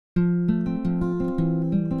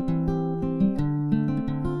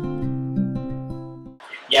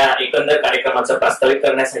या एकंदर कार्यक्रमाचा प्रास्ताविक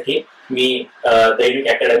करण्यासाठी मी दैनिक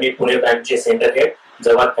academy Pune ब्रांचचे centre head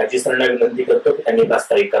Jawad काजी सरांना विनंती करतो की त्यांनी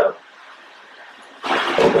प्रास्ताविक करावं.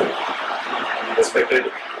 Respected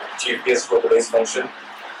Chief Guest for today's function,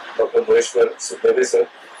 Dr. Mureshwar Sukhdev sir,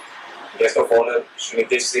 Guest of Honor Shri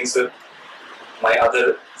Nitesh Singh sir, my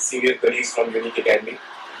other senior colleagues from Unique Academy,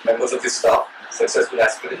 members of the staff, successful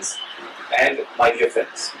aspirants, and my dear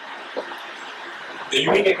friends. The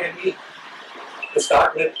Unique Academy, to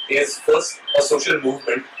start with, is first a social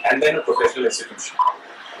movement and then a professional institution.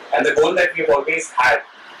 And the goal that we've always had,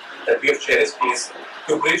 that we have cherished, is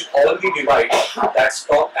to bridge all the divides that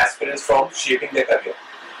stop aspirants from shaping their career.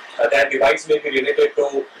 That divides may be related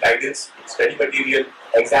to guidance, study material,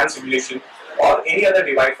 exam simulation, or any other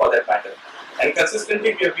divide for that matter. And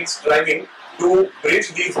consistently we have been striving to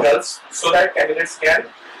bridge these gulfs so that candidates can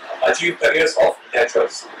achieve careers of their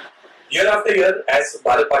choice. Year after year, as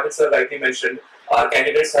Bharat Patil sir rightly mentioned, our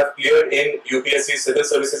candidates have cleared in UPSC Civil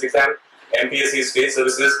Services exam, MPSC State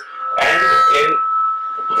Services,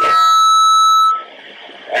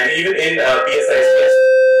 and even in PSI STI,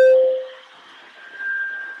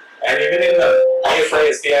 and even in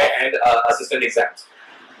PSI STI and assistant exams.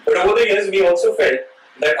 But over the years, we also felt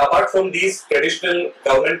that apart from these traditional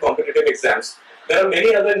government competitive exams, there are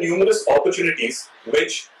many other numerous opportunities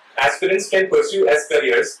which aspirants can pursue as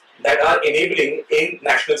careers that are enabling in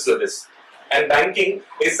national service. And banking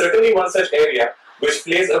is certainly one such area which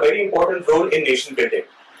plays a very important role in nation building.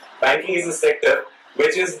 Banking is a sector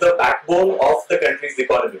which is the backbone of the country's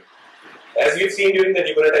economy. As we've seen during the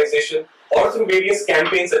demonetization or through various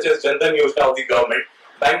campaigns such as Jan Dhan Yojana of the government,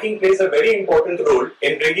 banking plays a very important role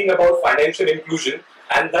in bringing about financial inclusion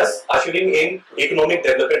and thus ushering in economic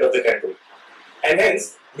development of the country. And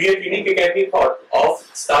hence, we at Unique Academy thought of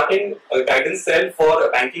starting a guidance cell for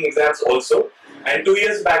banking exams also. And 2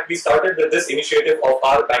 years back, we started with this initiative of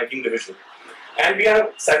our banking division. And we are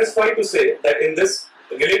satisfied to say that in this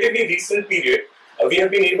relatively recent period, we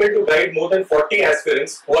have been able to guide more than 40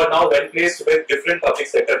 aspirants who are now well placed with different public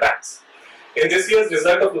sector banks. In this year's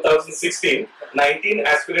result of 2016, 19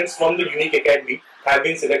 aspirants from the Unique Academy have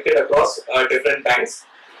been selected across different banks.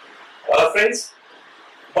 Friends,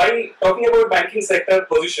 while talking about banking sector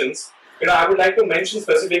positions, I would like to mention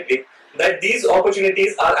specifically that these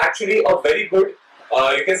opportunities are actually a very good,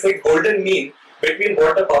 you can say, golden mean between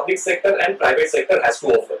what the public sector and private sector has to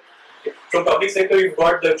offer. From public sector, you've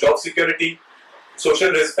got the job security,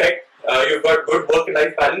 social respect, you've got good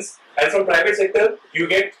work-life balance, and from private sector, you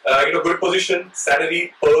get good position,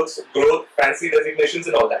 salary, perks, growth, fancy designations,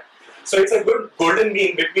 and all that. So it's a good golden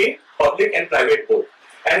mean between public and private both.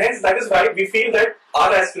 And hence that is why we feel that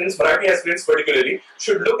our aspirants, Marathi aspirants particularly,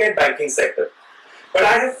 should look at banking sector. But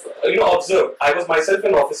I have observed, I was myself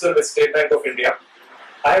an officer with State Bank of India.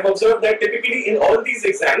 I have observed that typically in all these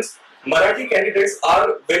exams, Marathi candidates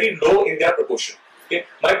are very low in their proportion. Okay?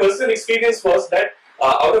 My personal experience was that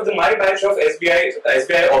out of my batch of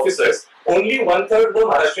SBI officers, only 1/3 were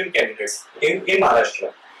Maharashtrian candidates in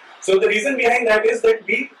Maharashtra. So the reason behind that is that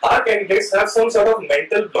our candidates have some sort of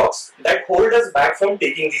mental blocks that hold us back from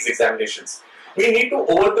taking these examinations. We need to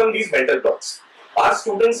overcome these mental blocks. Our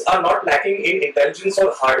students are not lacking in intelligence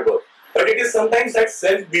or hard work, but it is sometimes that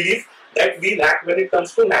self-belief that we lack when it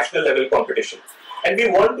comes to national level competition. And we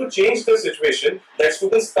want to change the situation that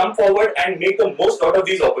students come forward and make the most out of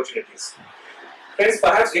these opportunities. Friends,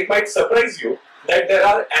 perhaps it might surprise you that there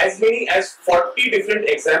are as many as 40 different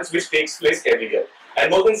exams which takes place every year.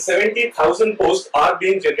 And more than 70,000 posts are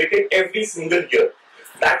being generated every single year.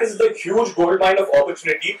 That is the huge goldmine of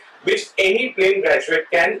opportunity which any plain graduate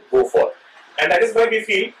can go for. And that is why we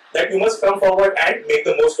feel that you must come forward and make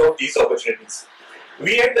the most of these opportunities.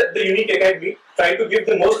 We at the Unique Academy try to give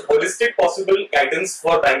the most holistic possible guidance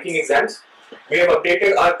for banking exams. We have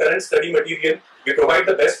updated our current study material. We provide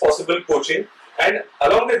the best possible coaching. And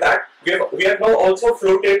along with that, we have now also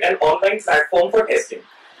floated an online platform for testing.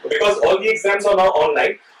 Because all the exams are now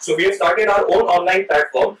online, so we have started our own online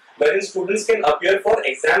platform wherein students can appear for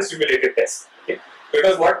exam simulated tests. Okay?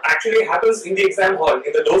 Because what actually happens in the exam hall,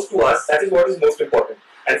 in the those 2 hours, that is what is most important.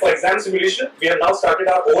 And for exam simulation, we have now started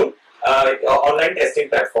our own online testing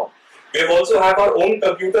platform. We have also have our own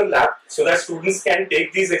computer lab so that students can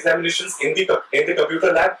take these examinations in the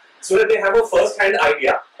computer lab so that they have a first-hand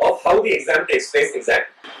idea of how the exam takes place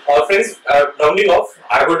exactly. Friends, rounding off,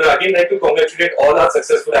 I would again like to congratulate all our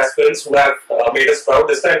successful aspirants who have made us proud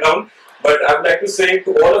this time round. But I would like to say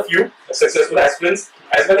to all of you, successful aspirants,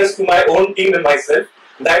 as well as to my own team and myself,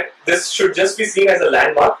 that this should just be seen as a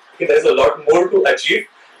landmark. Okay, there is a lot more to achieve.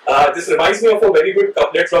 This reminds me of a very good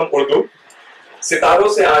couplet from Urdu.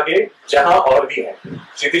 सितारों से आगे जहां और भी है,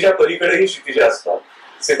 क्षितिजा पलीकडे ही क्षितिजा असतात.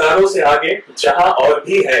 सितारों से आगे जहां और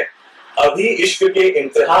भी है, अभी इश्क के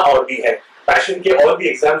इंतहा और भी है। पैशन के और भी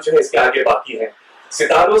एग्जाम जो है इसके आगे बाकी है।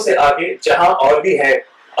 सितारों से आगे जहां और भी है,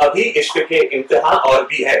 अभी इश्क के इंतहा और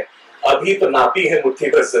भी है। अभी तो नापी है मुट्ठी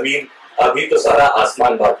भर जमीन, अभी तो सारा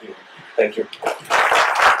आसमान बाकी है। Thank you.